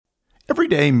Every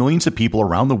day, millions of people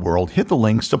around the world hit the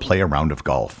links to play a round of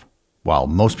golf. While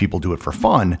most people do it for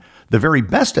fun, the very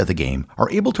best at the game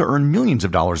are able to earn millions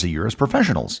of dollars a year as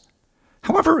professionals.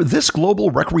 However, this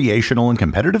global recreational and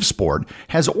competitive sport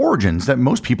has origins that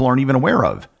most people aren't even aware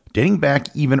of, dating back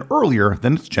even earlier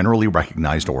than its generally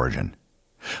recognized origin.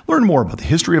 Learn more about the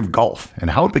history of golf and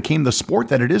how it became the sport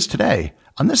that it is today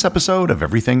on this episode of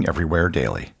Everything Everywhere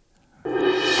Daily.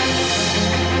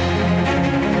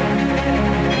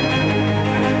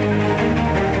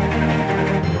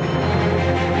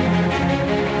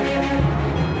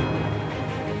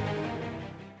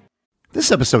 This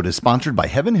episode is sponsored by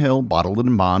Heaven Hill Bottled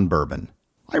and Bond Bourbon.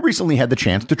 I recently had the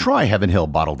chance to try Heaven Hill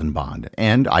Bottled and Bond,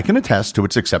 and I can attest to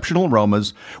its exceptional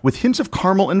aromas with hints of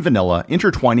caramel and vanilla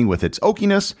intertwining with its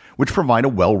oakiness, which provide a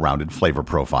well-rounded flavor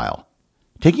profile.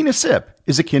 Taking a sip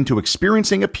is akin to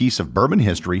experiencing a piece of bourbon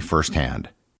history firsthand.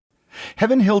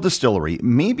 Heaven Hill Distillery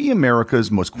may be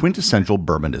America's most quintessential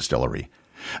bourbon distillery.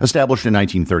 Established in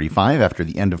 1935 after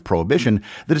the end of Prohibition,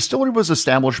 the distillery was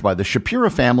established by the Shapiro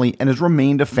family and has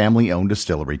remained a family-owned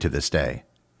distillery to this day.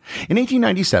 In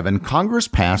 1897, Congress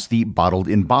passed the Bottled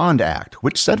in Bond Act,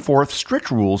 which set forth strict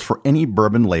rules for any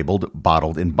bourbon labeled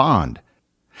bottled in bond.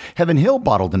 Heaven Hill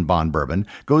Bottled in Bond Bourbon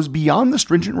goes beyond the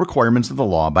stringent requirements of the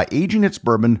law by aging its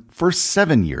bourbon for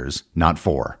 7 years, not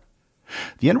 4.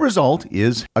 The end result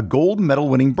is a gold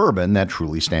medal-winning bourbon that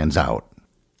truly stands out.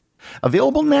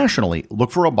 Available nationally,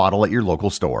 look for a bottle at your local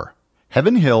store.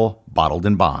 Heaven Hill Bottled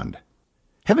in Bond.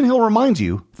 Heaven Hill reminds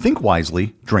you, think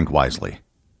wisely, drink wisely.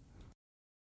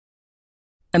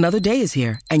 Another day is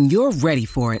here, and you're ready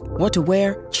for it. What to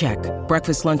wear? Check.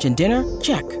 Breakfast, lunch, and dinner?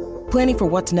 Check. Planning for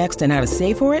what's next and how to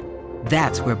save for it?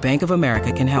 That's where Bank of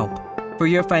America can help. For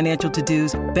your financial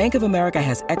to-dos, Bank of America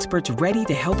has experts ready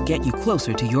to help get you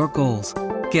closer to your goals.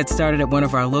 Get started at one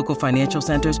of our local financial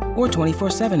centers or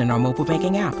 24/7 in our mobile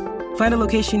banking app. Find a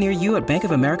location near you at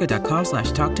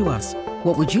bankofamerica.com/talktous.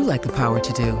 What would you like the power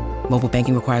to do? Mobile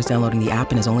banking requires downloading the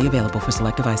app and is only available for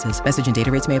select devices. Message and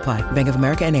data rates may apply. Bank of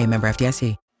America N.A., member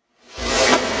FDIC.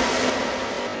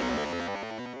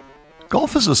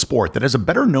 Golf is a sport that has a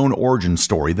better-known origin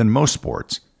story than most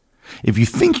sports. If you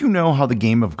think you know how the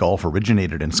game of golf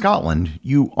originated in Scotland,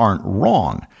 you aren't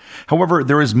wrong. However,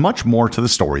 there is much more to the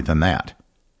story than that.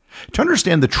 To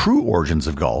understand the true origins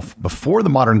of golf before the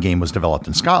modern game was developed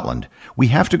in Scotland, we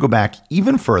have to go back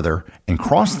even further and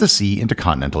cross the sea into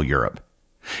continental Europe.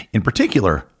 In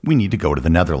particular, we need to go to the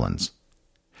Netherlands.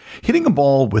 Hitting a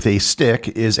ball with a stick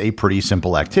is a pretty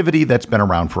simple activity that's been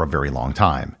around for a very long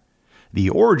time. The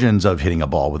origins of hitting a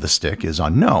ball with a stick is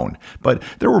unknown, but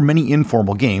there were many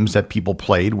informal games that people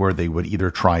played where they would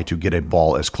either try to get a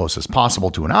ball as close as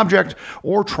possible to an object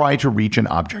or try to reach an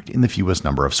object in the fewest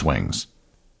number of swings.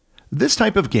 This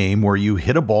type of game, where you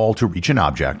hit a ball to reach an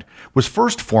object, was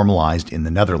first formalized in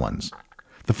the Netherlands.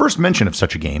 The first mention of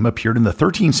such a game appeared in the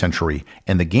 13th century,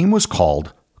 and the game was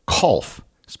called Kolf,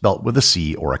 spelt with a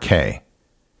C or a K.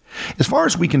 As far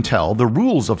as we can tell, the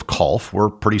rules of Kolf were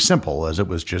pretty simple, as it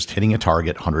was just hitting a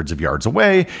target hundreds of yards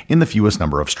away in the fewest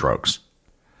number of strokes.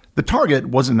 The target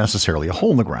wasn't necessarily a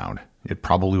hole in the ground. It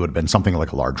probably would have been something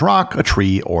like a large rock, a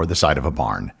tree, or the side of a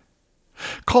barn.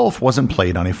 Kolf wasn't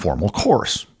played on a formal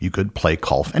course. You could play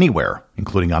Kolf anywhere,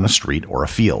 including on a street or a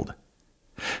field.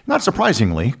 Not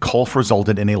surprisingly, Kolf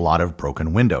resulted in a lot of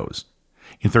broken windows.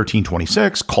 In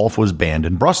 1326, Kolf was banned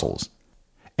in Brussels.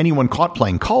 Anyone caught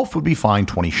playing Kolf would be fined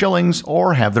 20 shillings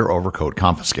or have their overcoat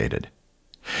confiscated.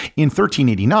 In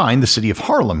 1389, the city of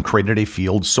Haarlem created a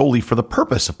field solely for the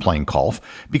purpose of playing Kolf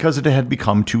because it had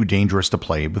become too dangerous to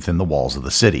play within the walls of the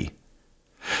city.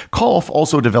 Kolf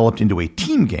also developed into a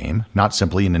team game, not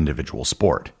simply an individual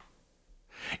sport.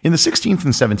 In the 16th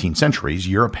and 17th centuries,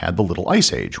 Europe had the Little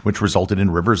Ice Age, which resulted in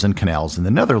rivers and canals in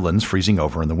the Netherlands freezing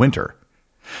over in the winter.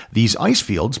 These ice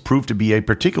fields proved to be a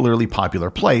particularly popular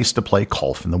place to play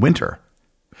Kolf in the winter.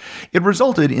 It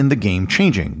resulted in the game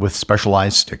changing, with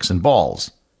specialized sticks and balls.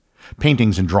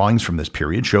 Paintings and drawings from this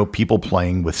period show people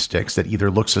playing with sticks that either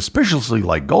look suspiciously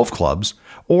like golf clubs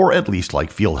or at least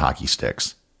like field hockey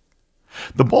sticks.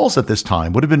 The balls at this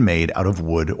time would have been made out of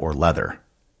wood or leather.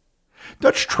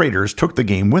 Dutch traders took the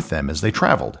game with them as they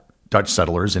traveled. Dutch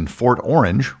settlers in Fort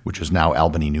Orange, which is now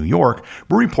Albany, New York,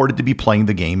 were reported to be playing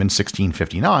the game in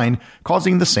 1659,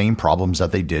 causing the same problems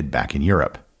that they did back in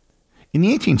Europe. In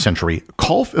the 18th century,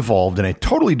 Kolf evolved in a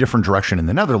totally different direction in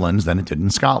the Netherlands than it did in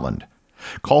Scotland.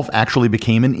 Kolf actually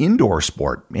became an indoor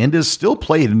sport and is still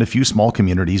played in a few small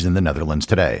communities in the Netherlands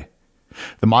today.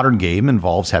 The modern game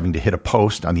involves having to hit a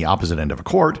post on the opposite end of a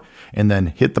court, and then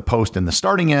hit the post in the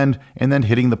starting end, and then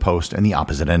hitting the post in the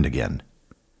opposite end again.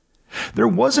 There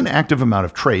was an active amount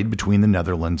of trade between the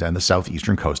Netherlands and the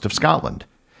southeastern coast of Scotland.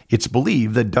 It's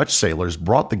believed that Dutch sailors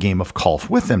brought the game of golf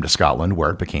with them to Scotland,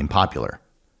 where it became popular.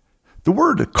 The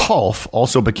word golf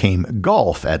also became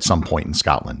golf at some point in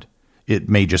Scotland. It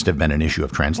may just have been an issue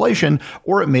of translation,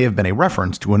 or it may have been a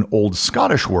reference to an old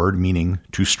Scottish word meaning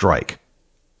to strike.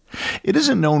 It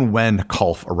isn't known when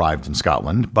golf arrived in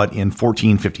Scotland, but in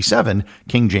 1457,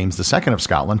 King James II of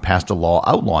Scotland passed a law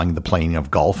outlawing the playing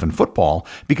of golf and football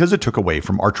because it took away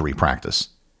from archery practice.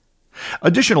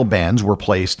 Additional bans were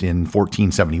placed in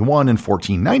 1471 and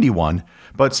 1491,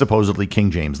 but supposedly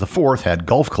King James IV had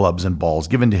golf clubs and balls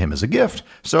given to him as a gift,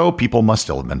 so people must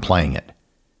still have been playing it.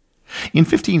 In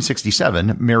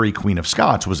 1567, Mary, Queen of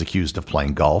Scots, was accused of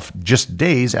playing golf just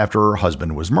days after her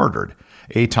husband was murdered,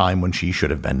 a time when she should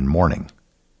have been in mourning.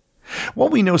 While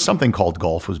we know something called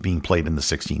golf was being played in the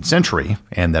 16th century,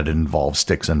 and that it involved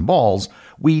sticks and balls,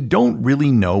 we don't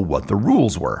really know what the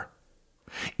rules were.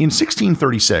 In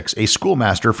 1636, a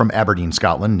schoolmaster from Aberdeen,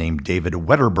 Scotland, named David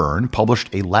Wedderburn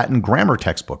published a Latin grammar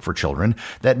textbook for children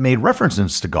that made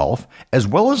references to golf, as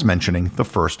well as mentioning the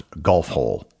first golf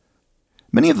hole.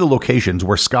 Many of the locations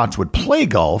where Scots would play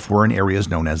golf were in areas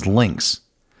known as links.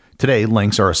 Today,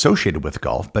 links are associated with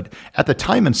golf, but at the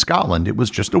time in Scotland, it was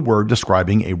just a word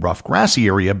describing a rough grassy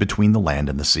area between the land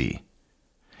and the sea.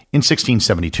 In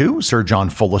 1672, Sir John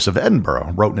Fullis of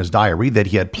Edinburgh wrote in his diary that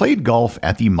he had played golf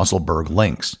at the Musselburgh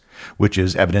Links, which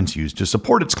is evidence used to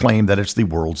support its claim that it's the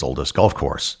world's oldest golf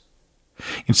course.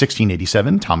 In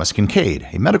 1687, Thomas Kincaid,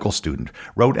 a medical student,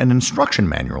 wrote an instruction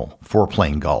manual for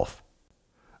playing golf.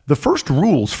 The first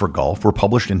rules for golf were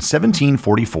published in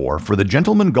 1744 for the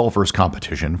Gentlemen Golfers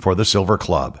Competition for the Silver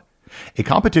Club, a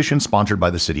competition sponsored by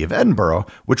the city of Edinburgh,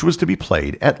 which was to be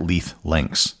played at Leith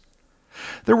Links.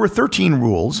 There were 13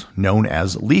 rules, known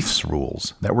as Leith's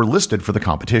Rules, that were listed for the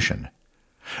competition.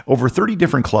 Over 30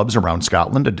 different clubs around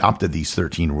Scotland adopted these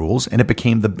 13 rules, and it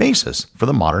became the basis for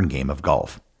the modern game of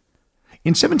golf.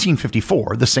 In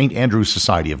 1754, the St. Andrews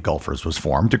Society of Golfers was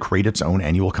formed to create its own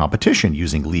annual competition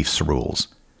using Leith's Rules.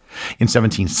 In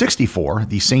 1764,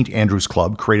 the St. Andrews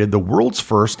Club created the world's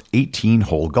first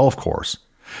 18-hole golf course,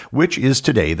 which is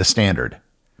today the standard.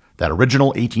 That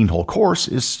original 18-hole course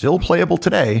is still playable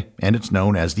today, and it's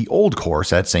known as the Old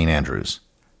Course at St. Andrews.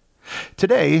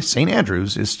 Today, St.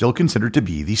 Andrews is still considered to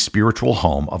be the spiritual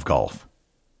home of golf.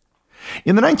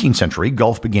 In the 19th century,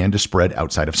 golf began to spread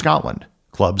outside of Scotland.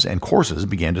 Clubs and courses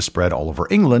began to spread all over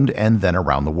England and then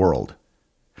around the world.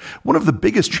 One of the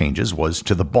biggest changes was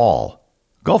to the ball.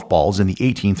 Golf balls in the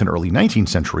 18th and early 19th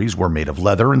centuries were made of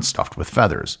leather and stuffed with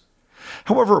feathers.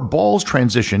 However, balls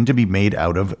transitioned to be made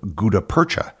out of gutta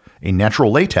percha, a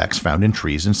natural latex found in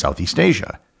trees in Southeast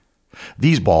Asia.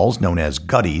 These balls, known as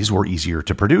gutties, were easier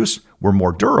to produce, were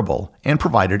more durable, and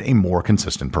provided a more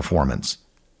consistent performance.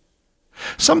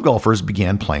 Some golfers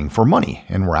began playing for money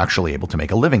and were actually able to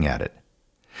make a living at it.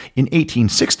 In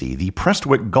 1860, the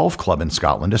Prestwick Golf Club in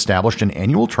Scotland established an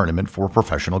annual tournament for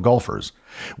professional golfers,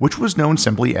 which was known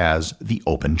simply as the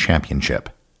Open Championship.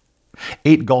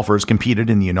 8 golfers competed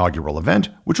in the inaugural event,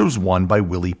 which was won by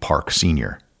Willie Park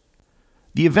Sr.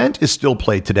 The event is still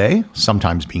played today,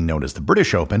 sometimes being known as the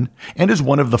British Open, and is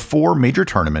one of the 4 major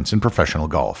tournaments in professional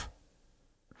golf.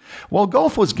 While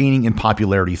golf was gaining in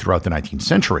popularity throughout the 19th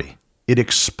century, it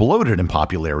exploded in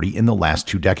popularity in the last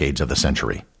 2 decades of the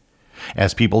century.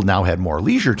 As people now had more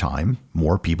leisure time,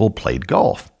 more people played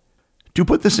golf. To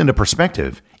put this into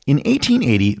perspective, in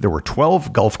 1880 there were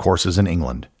 12 golf courses in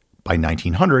England. By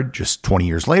 1900, just 20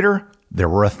 years later, there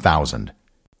were 1,000.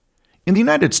 In the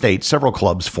United States, several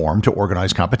clubs formed to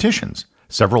organize competitions,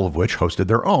 several of which hosted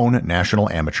their own national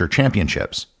amateur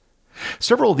championships.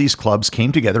 Several of these clubs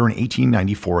came together in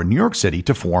 1894 in New York City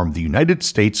to form the United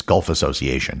States Golf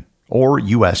Association, or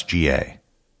USGA.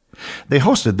 They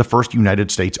hosted the first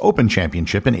United States Open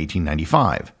Championship in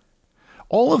 1895.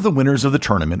 All of the winners of the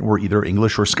tournament were either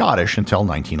English or Scottish until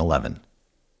 1911.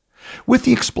 With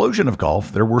the explosion of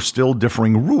golf, there were still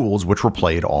differing rules which were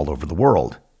played all over the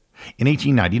world. In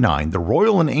 1899, the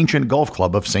Royal and Ancient Golf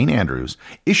Club of St. Andrews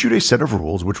issued a set of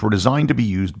rules which were designed to be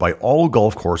used by all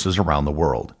golf courses around the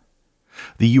world.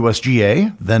 The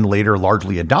USGA then later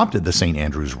largely adopted the St.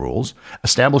 Andrews rules,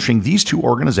 establishing these 2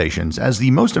 organizations as the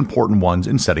most important ones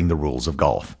in setting the rules of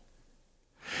golf.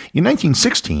 In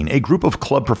 1916, a group of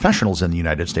club professionals in the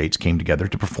United States came together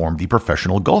to form the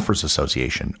Professional Golfers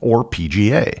Association, or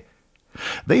PGA.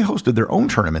 They hosted their own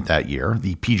tournament that year,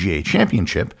 the PGA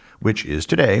Championship, which is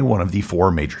today one of the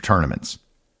 4 major tournaments.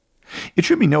 It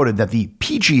should be noted that the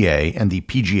PGA and the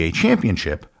PGA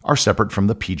Championship are separate from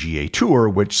the PGA Tour,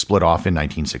 which split off in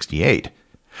 1968.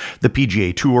 The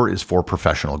PGA Tour is for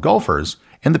professional golfers,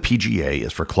 and the PGA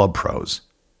is for club pros.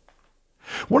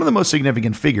 One of the most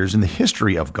significant figures in the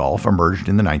history of golf emerged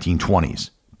in the 1920s,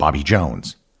 Bobby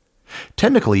Jones.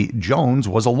 Technically, Jones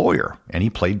was a lawyer, and he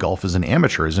played golf as an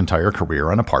amateur his entire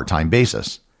career on a part-time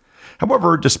basis.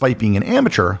 However, despite being an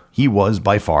amateur, he was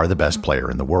by far the best player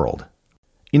in the world.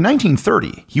 In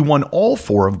 1930, he won all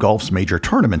 4 of golf's major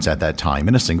tournaments at that time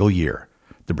in a single year: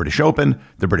 the British Open,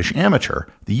 the British Amateur,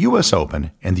 the US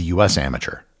Open, and the US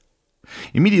Amateur.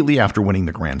 Immediately after winning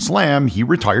the Grand Slam, he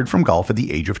retired from golf at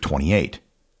the age of 28.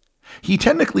 He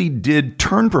technically did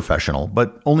turn professional,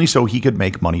 but only so he could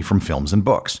make money from films and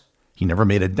books. He never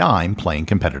made a dime playing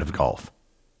competitive golf.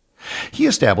 He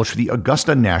established the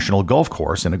Augusta National Golf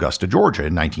Course in Augusta, Georgia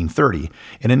in 1930,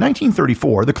 and in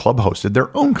 1934 the club hosted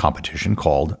their own competition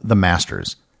called the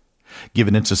Masters.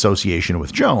 Given its association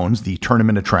with Jones, the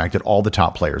tournament attracted all the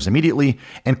top players immediately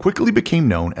and quickly became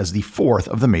known as the 4th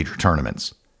of the major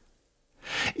tournaments.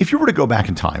 If you were to go back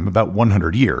in time about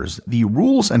 100 years, the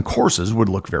rules and courses would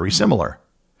look very similar.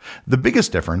 The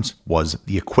biggest difference was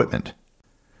the equipment.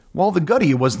 While the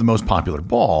Gutty was the most popular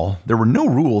ball, there were no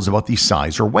rules about the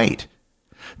size or weight.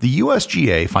 The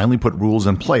USGA finally put rules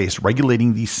in place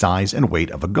regulating the size and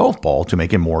weight of a golf ball to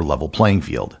make a more level playing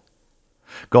field.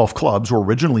 Golf clubs were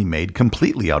originally made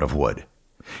completely out of wood.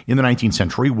 In the 19th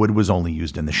century, wood was only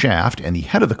used in the shaft, and the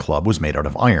head of the club was made out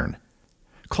of iron.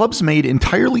 Clubs made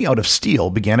entirely out of steel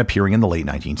began appearing in the late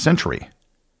 19th century.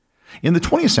 In the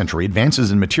 20th century,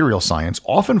 advances in material science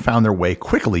often found their way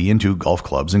quickly into golf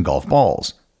clubs and golf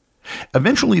balls.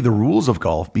 Eventually, the rules of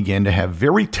golf began to have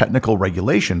very technical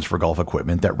regulations for golf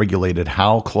equipment that regulated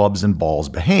how clubs and balls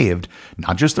behaved,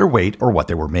 not just their weight or what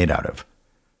they were made out of.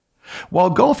 While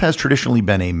golf has traditionally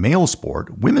been a male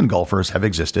sport, women golfers have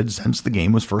existed since the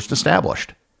game was first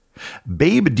established.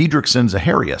 Babe Didrikson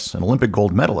Zaharias, an Olympic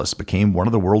gold medalist, became one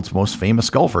of the world's most famous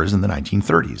golfers in the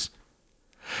 1930s.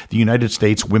 The United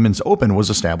States Women's Open was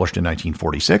established in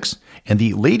 1946, and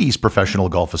the Ladies Professional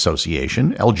Golf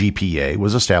Association, LGPA,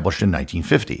 was established in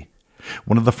 1950,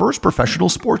 one of the first professional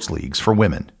sports leagues for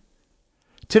women.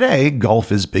 Today,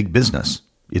 golf is big business.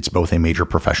 It's both a major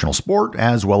professional sport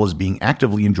as well as being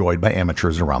actively enjoyed by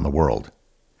amateurs around the world.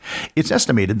 It's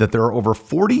estimated that there are over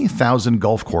 40,000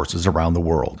 golf courses around the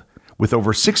world, with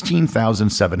over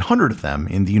 16,700 of them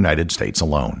in the United States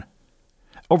alone.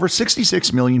 Over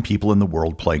 66 million people in the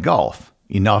world play golf,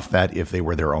 enough that if they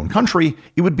were their own country,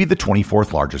 it would be the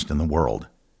 24th largest in the world.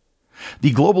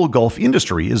 The global golf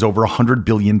industry is over $100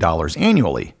 billion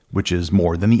annually, which is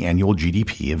more than the annual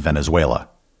GDP of Venezuela.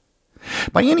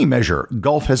 By any measure,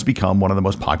 golf has become one of the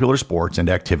most popular sports and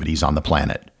activities on the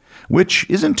planet, which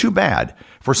isn't too bad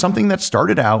for something that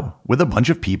started out with a bunch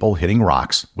of people hitting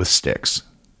rocks with sticks.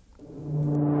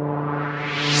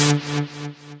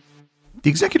 The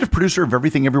executive producer of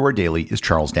Everything Everywhere Daily is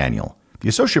Charles Daniel. The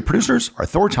associate producers are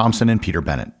Thor Thompson and Peter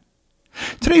Bennett.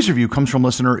 Today's review comes from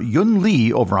listener Yun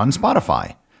Lee over on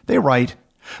Spotify. They write,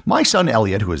 "My son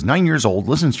Elliot, who is 9 years old,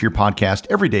 listens to your podcast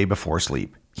every day before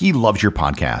sleep. He loves your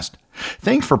podcast.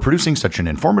 Thanks for producing such an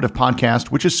informative podcast,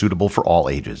 which is suitable for all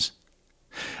ages."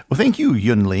 Well, thank you,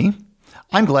 Yun Lee.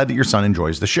 I'm glad that your son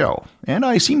enjoys the show, and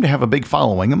I seem to have a big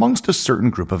following amongst a certain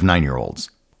group of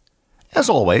 9-year-olds. As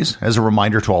always, as a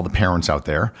reminder to all the parents out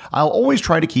there, I'll always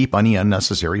try to keep any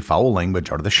unnecessary foul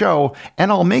language out of the show,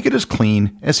 and I'll make it as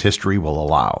clean as history will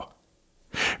allow.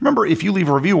 Remember, if you leave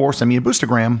a review or send me a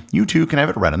boostagram, you too can have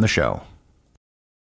it read on the show.